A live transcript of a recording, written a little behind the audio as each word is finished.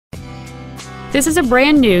This is a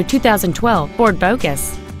brand new 2012 Ford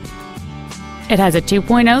Focus. It has a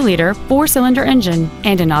 2.0-liter four-cylinder engine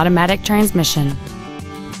and an automatic transmission.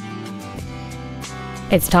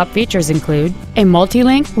 Its top features include a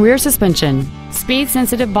multi-link rear suspension,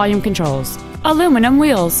 speed-sensitive volume controls, aluminum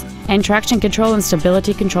wheels, and traction control and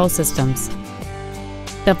stability control systems.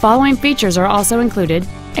 The following features are also included: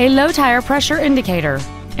 a low tire pressure indicator,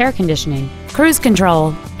 air conditioning, cruise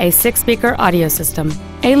control, a 6-speaker audio system,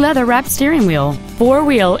 a leather-wrapped steering wheel,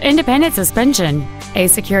 4-wheel independent suspension, a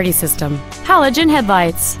security system, halogen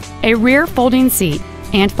headlights, a rear folding seat,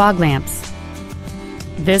 and fog lamps.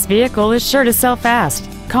 This vehicle is sure to sell fast.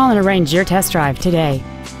 Call and arrange your test drive today.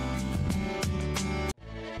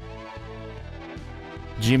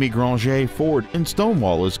 Jimmy Granger Ford in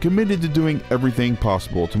Stonewall is committed to doing everything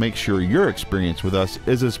possible to make sure your experience with us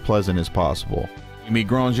is as pleasant as possible. Jimmy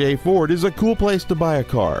Granger Ford is a cool place to buy a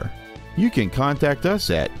car. You can contact us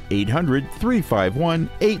at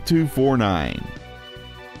 800-351-8249.